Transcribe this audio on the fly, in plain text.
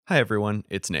Hi everyone,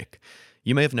 it's Nick.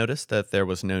 You may have noticed that there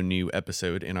was no new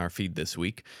episode in our feed this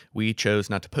week. We chose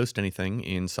not to post anything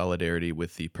in solidarity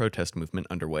with the protest movement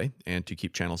underway and to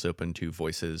keep channels open to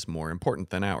voices more important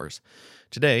than ours.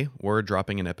 Today, we're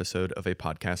dropping an episode of a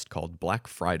podcast called Black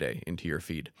Friday into your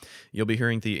feed. You'll be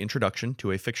hearing the introduction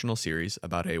to a fictional series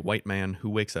about a white man who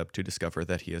wakes up to discover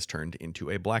that he has turned into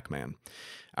a black man.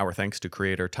 Our thanks to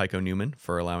creator Tycho Newman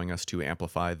for allowing us to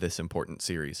amplify this important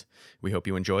series. We hope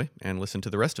you enjoy and listen to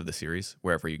the rest of the series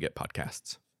wherever you get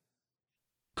podcasts.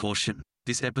 Caution.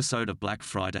 This episode of Black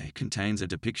Friday contains a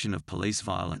depiction of police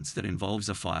violence that involves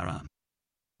a firearm.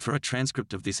 For a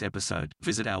transcript of this episode,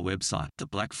 visit our website,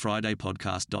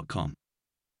 theblackfridaypodcast.com.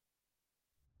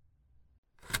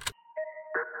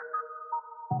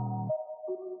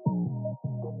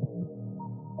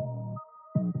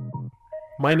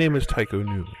 My name is Tycho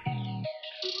Newman.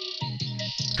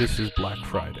 This is Black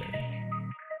Friday.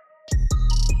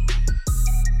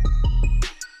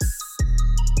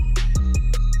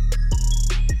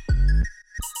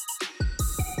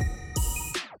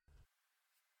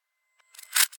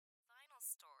 Final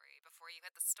story before you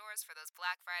hit the stores for those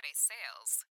Black Friday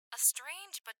sales. A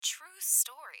strange but true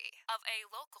story of a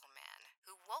local man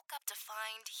who woke up to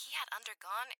find he had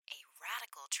undergone a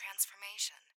radical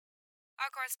transformation. Our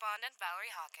correspondent,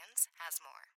 Valerie Hawkins, has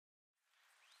more.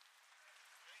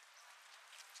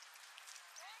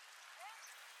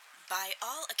 By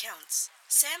all accounts,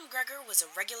 Sam Gregor was a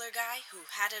regular guy who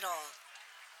had it all.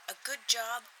 A good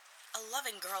job, a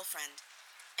loving girlfriend,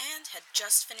 and had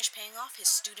just finished paying off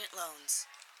his student loans.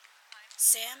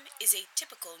 Sam is a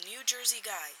typical New Jersey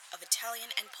guy of Italian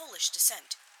and Polish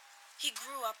descent. He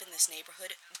grew up in this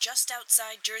neighborhood just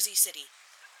outside Jersey City,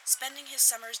 spending his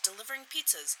summers delivering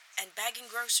pizzas and bagging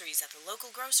groceries at the local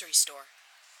grocery store.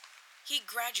 He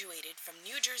graduated from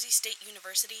New Jersey State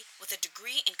University with a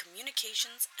degree in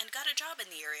communications and got a job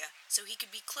in the area so he could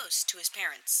be close to his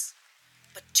parents.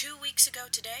 But 2 weeks ago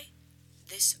today,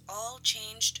 this all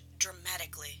changed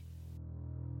dramatically.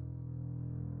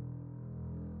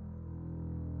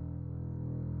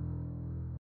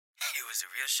 It was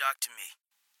a real shock to me.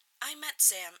 I met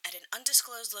Sam at an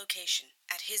undisclosed location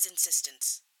at his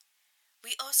insistence.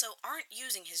 We also aren't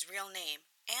using his real name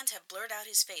and have blurred out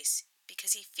his face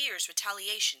because he fears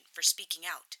retaliation for speaking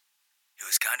out. It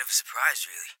was kind of a surprise,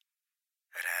 really.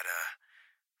 I'd had a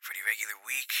pretty regular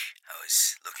week. I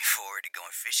was looking forward to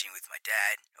going fishing with my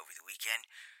dad over the weekend.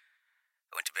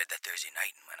 I went to bed that Thursday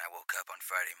night, and when I woke up on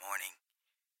Friday morning,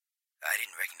 I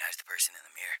didn't recognize the person in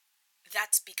the mirror.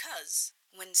 That's because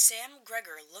when Sam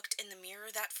Gregor looked in the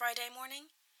mirror that Friday morning,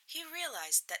 he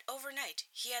realized that overnight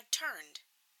he had turned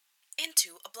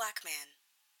into a black man.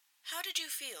 How did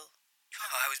you feel?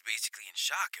 I was basically in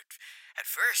shock. At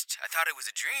first, I thought it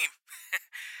was a dream.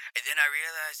 And then I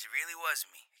realized it really was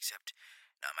me, except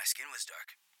now my skin was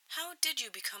dark. How did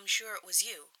you become sure it was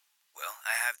you? Well,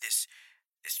 I have this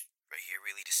right here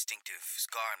really distinctive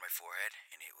scar on my forehead,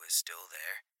 and it was still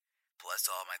there. Plus,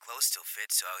 all my clothes still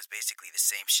fit, so I was basically the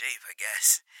same shape, I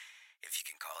guess, if you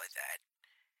can call it that.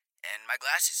 And my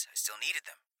glasses, I still needed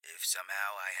them. If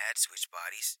somehow I had switched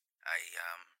bodies, I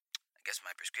guess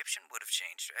my prescription would have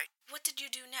changed, right? What did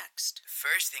you do next? The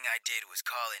first thing I did was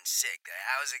call in sick.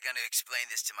 How was I going to explain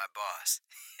this to my boss?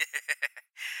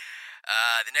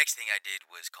 The next thing I did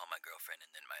was call my girlfriend and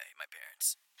then my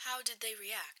parents. How did they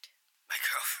react? My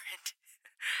girlfriend?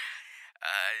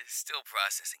 Still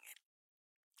processing it.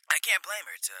 I can't blame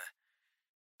her. It's a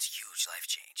huge life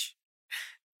change.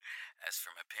 As for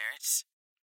my parents,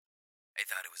 I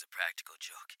thought it was a practical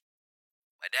joke.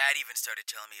 My dad even started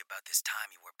telling me about this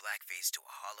time he wore blackface to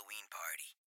a Halloween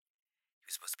party. He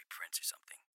was supposed to be Prince or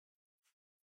something.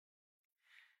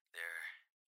 They're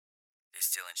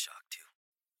still in shock too.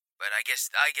 But I guess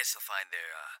they'll find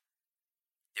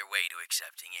their way to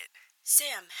accepting it.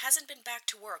 Sam hasn't been back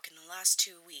to work in the last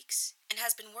 2 weeks and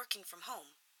has been working from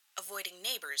home, avoiding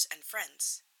neighbors and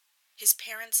friends. His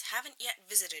parents haven't yet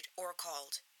visited or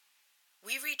called.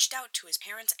 We reached out to his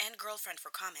parents and girlfriend for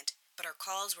comment, but our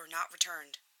calls were not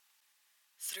returned.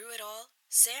 Through it all,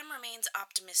 Sam remains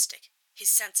optimistic. His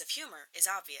sense of humor is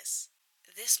obvious.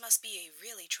 This must be a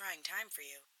really trying time for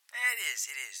you. It is,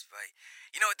 but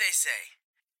you know what they say.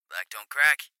 Black don't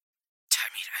crack.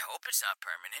 I mean, I hope it's not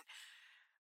permanent.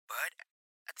 But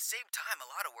at the same time,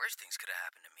 a lot of worse things could have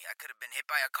happened to me. I could have been hit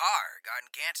by a car or gotten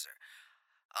cancer.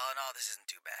 All in all, this isn't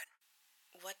too bad.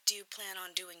 What do you plan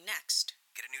on doing next?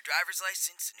 Get a new driver's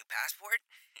license, a new passport.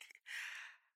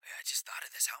 I just thought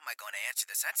of this. How am I going to answer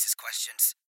the census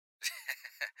questions?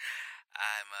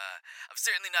 I'm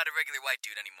certainly not a regular white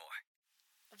dude anymore.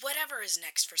 Whatever is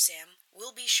next for Sam,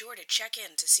 we'll be sure to check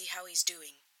in to see how he's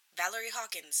doing. Valerie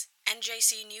Hawkins,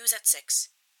 NJC News at 6.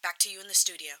 Back to you in the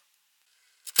studio.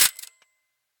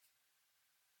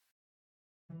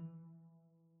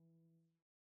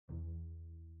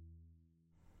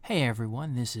 Hey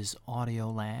everyone, this is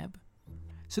Audio Lab.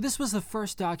 So this was the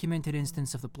first documented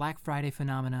instance of the Black Friday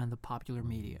phenomena in the popular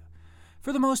media.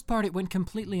 For the most part, it went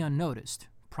completely unnoticed,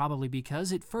 probably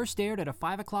because it first aired at a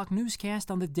 5 o'clock newscast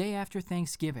on the day after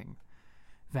Thanksgiving.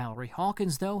 Valerie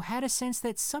Hawkins, though, had a sense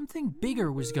that something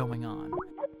bigger was going on.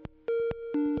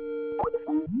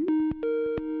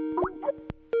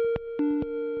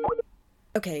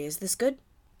 Okay, is this good?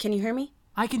 Can you hear me?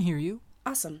 I can hear you.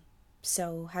 Awesome.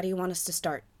 So, how do you want us to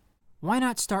start? Why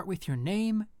not start with your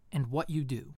name and what you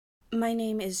do? My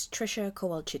name is Trisha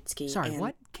Kowalczycki. Sorry,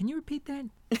 what? Can you repeat that?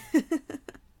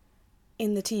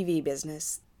 In the TV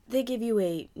business, they give you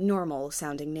a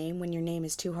normal-sounding name when your name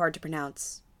is too hard to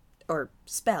pronounce. Or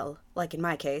spell, like in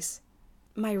my case.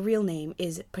 My real name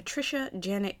is Patricia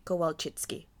Janet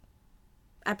Kowalczycki.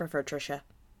 I prefer Trisha.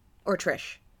 Or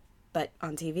Trish. But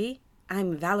on TV,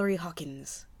 I'm Valerie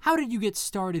Hawkins. How did you get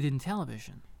started in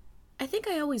television? I think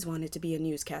I always wanted to be a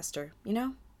newscaster, you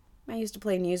know? I used to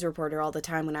play news reporter all the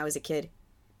time when I was a kid.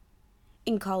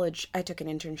 In college, I took an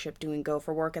internship doing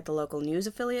gopher work at the local news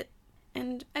affiliate,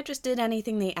 and I just did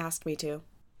anything they asked me to.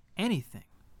 Anything?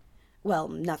 Well,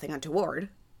 nothing untoward.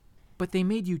 But they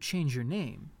made you change your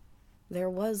name. There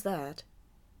was that.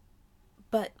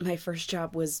 But my first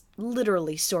job was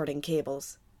literally sorting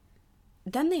cables.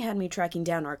 Then they had me tracking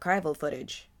down archival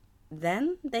footage.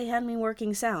 Then they had me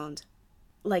working sound.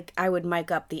 Like, I would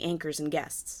mic up the anchors and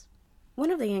guests.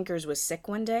 One of the anchors was sick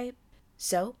one day,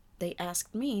 so they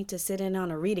asked me to sit in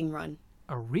on a reading run.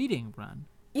 A reading run?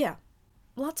 Yeah.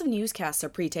 Lots of newscasts are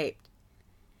pre-taped.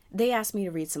 They asked me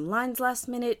to read some lines last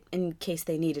minute in case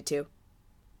they needed to.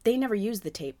 They never used the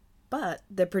tape, but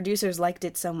the producers liked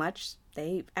it so much,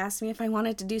 they asked me if I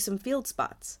wanted to do some field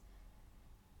spots.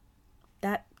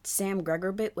 That Sam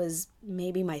Gregor bit was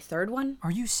maybe my third one.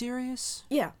 Are you serious?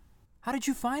 Yeah. How did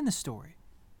you find the story?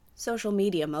 Social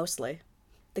media, mostly.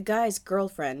 The guy's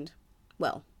girlfriend,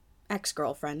 well,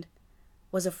 ex-girlfriend,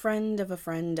 was a friend of a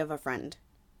friend of a friend.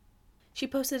 She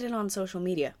posted it on social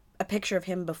media, a picture of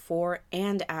him before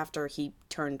and after he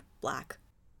turned black.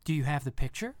 Do you have the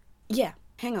picture? Yeah,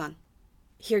 hang on.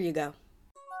 Here you go.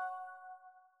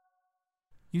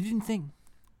 You didn't think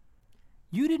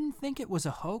it was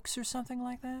a hoax or something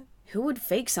like that? Who would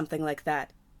fake something like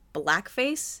that?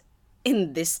 Blackface?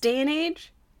 In this day and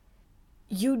age?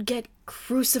 You'd get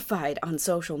crucified on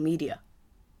social media.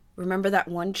 Remember that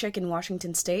one chick in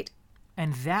Washington State?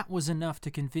 And that was enough to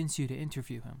convince you to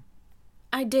interview him?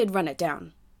 I did run it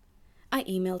down. I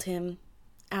emailed him,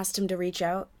 asked him to reach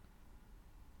out.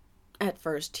 At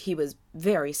first, he was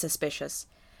very suspicious,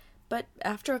 but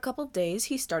after a couple of days,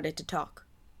 he started to talk.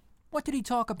 What did he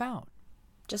talk about?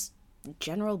 Just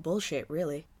general bullshit,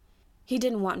 really. He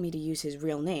didn't want me to use his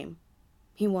real name.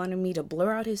 He wanted me to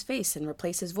blur out his face and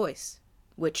replace his voice,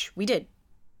 which we did.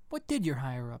 What did your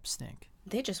higher-ups think?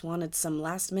 They just wanted some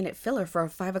last-minute filler for a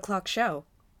 5 o'clock show.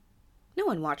 No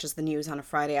one watches the news on a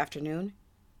Friday afternoon,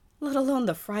 let alone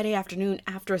the Friday afternoon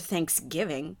after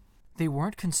Thanksgiving. They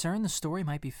weren't concerned the story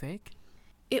might be fake?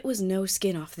 It was no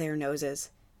skin off their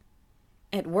noses.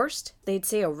 At worst, they'd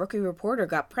say a rookie reporter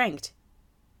got pranked.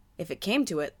 If it came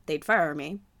to it, they'd fire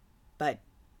me. But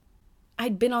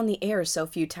I'd been on the air so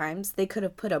few times, they could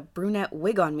have put a brunette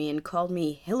wig on me and called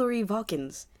me Hillary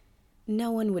Hawkins.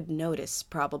 No one would notice,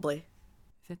 probably.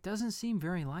 That doesn't seem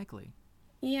very likely.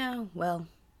 Yeah, well,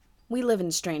 we live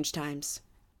in strange times.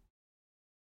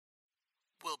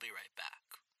 We'll be right back.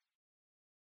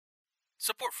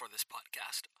 Support for this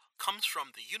podcast comes from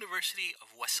the University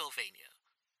of West Sylvania.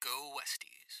 Go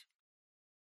Westies.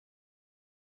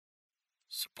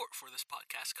 Support for this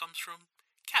podcast comes from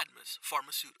Cadmus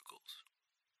Pharmaceuticals.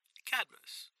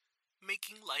 Cadmus,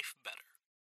 making life better.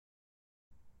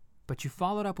 But you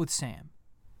followed up with Sam.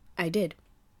 I did.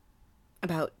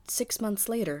 About 6 months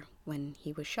later, when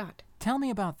he was shot. Tell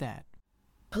me about that.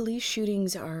 Police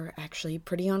shootings are actually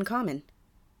pretty uncommon,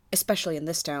 especially in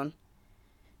this town.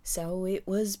 So it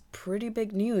was pretty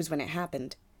big news when it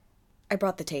happened. I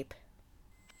brought the tape.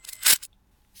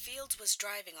 Fields was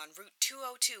driving on Route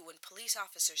 202 when police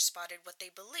officers spotted what they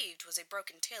believed was a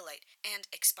broken taillight and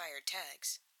expired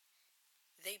tags.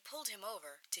 They pulled him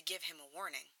over to give him a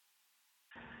warning.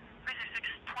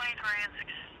 623 and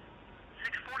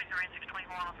 643 and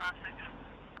 624 on 56.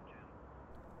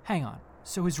 Hang on.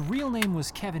 So his real name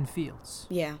was Kevin Fields?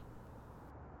 Yeah.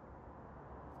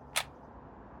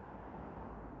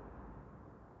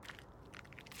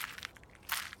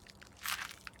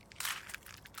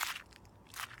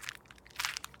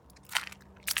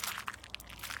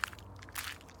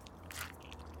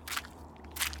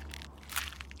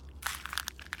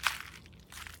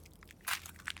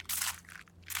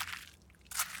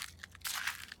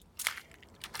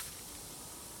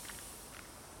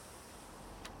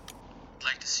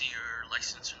 your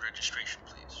license and registration,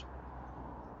 please.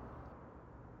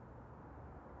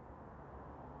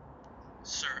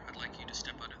 Sir, I'd like you to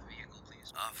step out of the vehicle,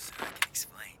 please. Officer, I can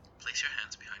explain. Place your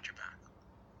hands behind your back.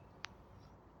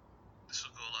 This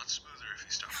will go a lot smoother if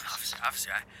you stop resisting.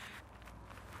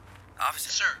 Officer,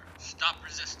 Sir, stop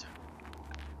resisting.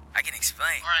 I can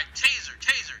explain. All right, taser,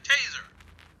 taser, taser.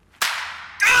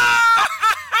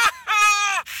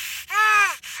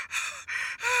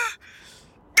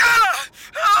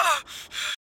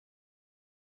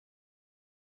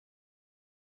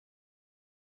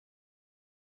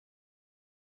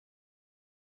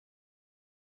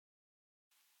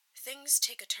 Things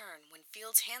take a turn when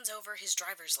Fields hands over his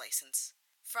driver's license.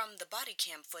 From the body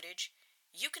cam footage,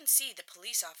 you can see the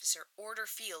police officer order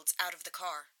Fields out of the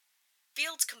car.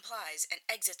 Fields complies and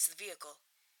exits the vehicle.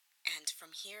 And from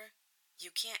here,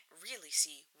 you can't really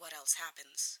see what else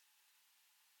happens.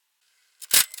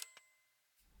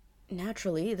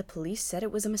 Naturally, the police said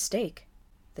it was a mistake.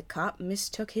 The cop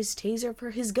mistook his taser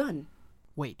for his gun.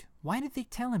 Wait, why did they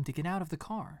tell him to get out of the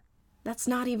car? That's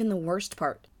not even the worst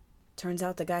part. Turns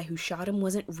out the guy who shot him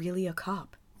wasn't really a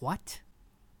cop. What?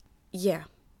 Yeah,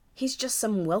 he's just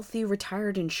some wealthy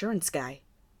retired insurance guy.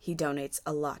 He donates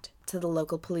a lot to the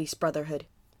local police brotherhood.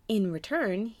 In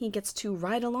return, he gets to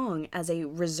ride along as a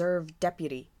reserve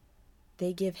deputy.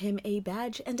 They give him a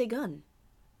badge and a gun.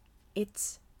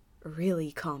 It's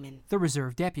really common. The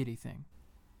reserve deputy thing.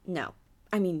 No,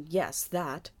 I mean, yes,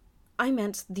 that. I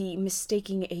meant the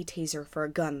mistaking a taser for a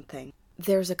gun thing.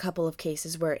 There's a couple of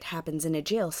cases where it happens in a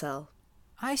jail cell.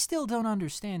 I still don't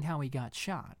understand how he got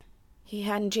shot. He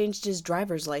hadn't changed his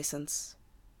driver's license.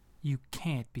 You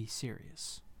can't be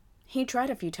serious. He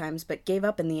tried a few times but gave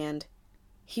up in the end.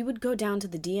 He would go down to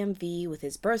the DMV with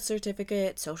his birth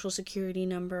certificate, social security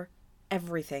number,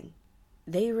 everything.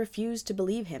 They refused to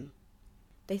believe him.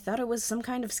 They thought it was some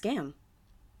kind of scam.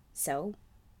 So,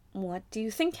 what do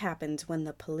you think happened when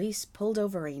the police pulled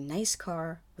over a nice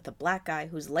car with a black guy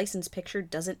whose license picture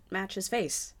doesn't match his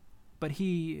face? But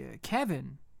he,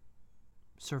 Kevin,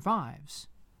 survives.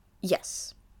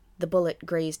 Yes. The bullet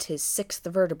grazed his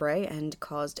 6th vertebrae and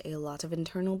caused a lot of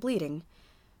internal bleeding,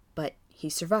 but he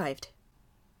survived.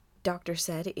 Doctor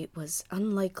said it was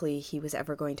unlikely he was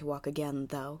ever going to walk again,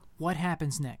 though. What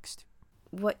happens next?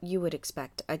 What you would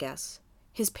expect, I guess.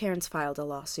 His parents filed a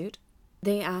lawsuit.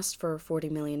 They asked for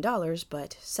 $40 million,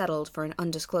 but settled for an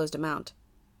undisclosed amount.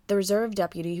 The reserve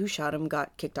deputy who shot him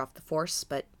got kicked off the force,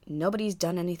 but nobody's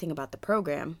done anything about the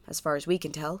program, as far as we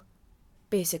can tell.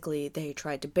 Basically, they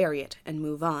tried to bury it and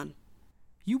move on.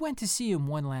 You went to see him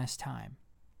one last time.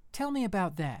 Tell me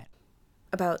about that.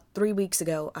 About 3 weeks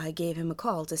ago, I gave him a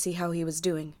call to see how he was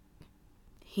doing.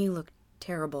 He looked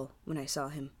terrible when I saw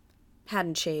him.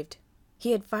 Hadn't shaved.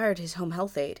 He had fired his home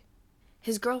health aide.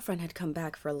 His girlfriend had come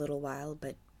back for a little while,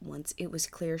 but once it was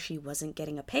clear she wasn't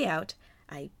getting a payout,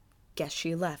 I guess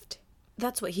she left.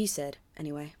 That's what he said,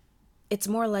 anyway. It's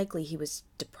more likely he was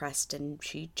depressed and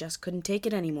she just couldn't take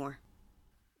it anymore.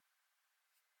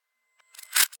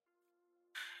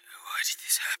 Why did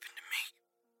this happen to me?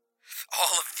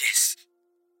 All of this.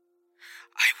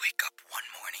 I wake up one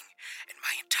morning and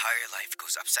my entire life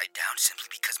goes upside down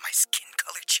simply because my skin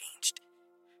color changed.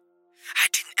 I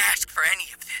didn't ask for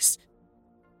any of this.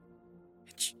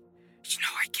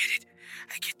 I get it.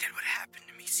 I get that what happened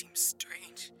to me seems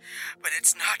strange, but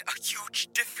it's not a huge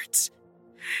difference.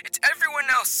 It's everyone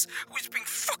else who's being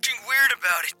fucking weird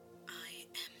about it. I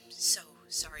am so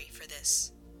sorry for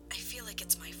this. I feel like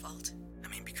it's my fault. I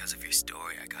mean, because of your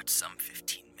story, I got some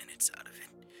 15 minutes out of it.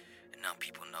 And now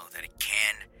people know that it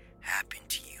can happen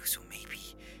to you, so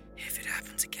maybe if it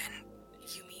happens again...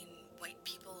 You mean white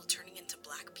people turning into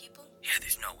black people? Yeah,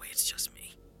 there's no way it's just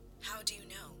me. How do you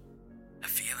know? A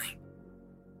feeling.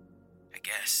 I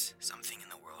guess something in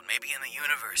the world, maybe in the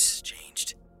universe,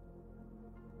 changed.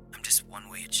 I'm just one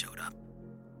way it showed up.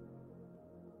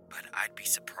 But I'd be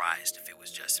surprised if it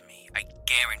was just me. I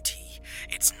guarantee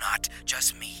it's not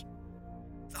just me.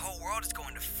 The whole world is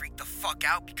going to freak the fuck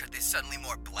out because there's suddenly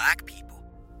more black people.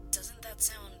 Doesn't that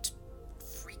sound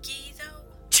freaky, though?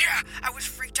 Yeah, I was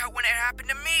freaked out when it happened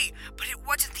to me, but it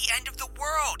wasn't the end of the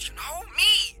world, you know?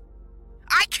 Me!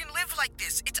 I can live like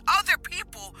this. It's other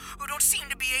people who don't seem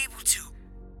to be able to.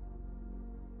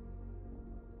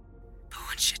 But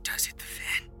when shit does hit the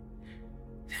fan,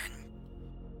 then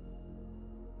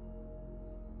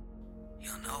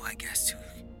you'll know, I guess, who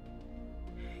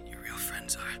your real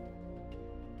friends are.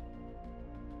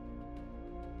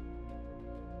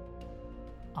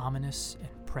 Ominous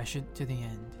and prescient to the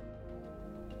end.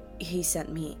 He sent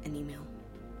me an email.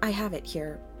 I have it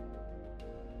here.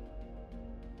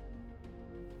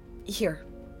 Here,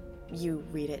 you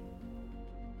read it.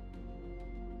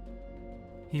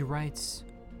 He writes,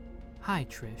 "Hi,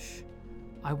 Trish.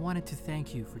 I wanted to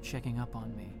thank you for checking up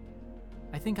on me.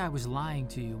 I think I was lying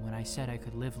to you when I said I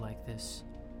could live like this.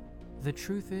 The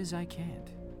truth is I can't.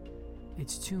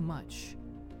 It's too much.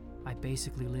 I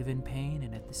basically live in pain,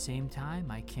 and at the same time,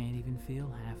 I can't even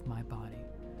feel half my body.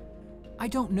 I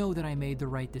don't know that I made the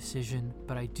right decision,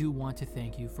 but I do want to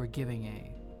thank you for giving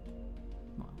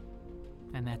well,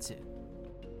 and that's it.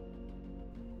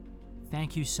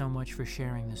 Thank you so much for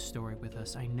sharing this story with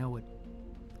us. I know it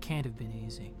can't have been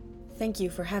easy." Thank you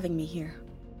for having me here.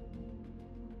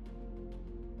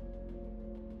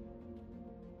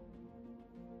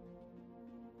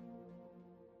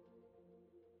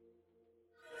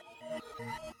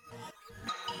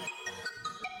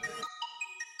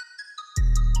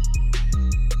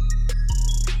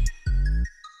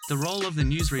 The role of the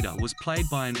newsreader was played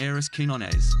by an heiress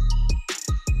Quinones.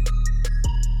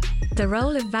 The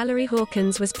role of Valerie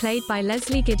Hawkins was played by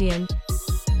Leslie Gideon.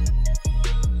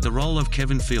 The role of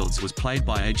Kevin Fields was played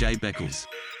by AJ Beckles.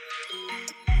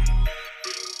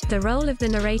 The role of the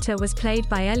narrator was played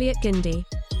by Elliot Gindy.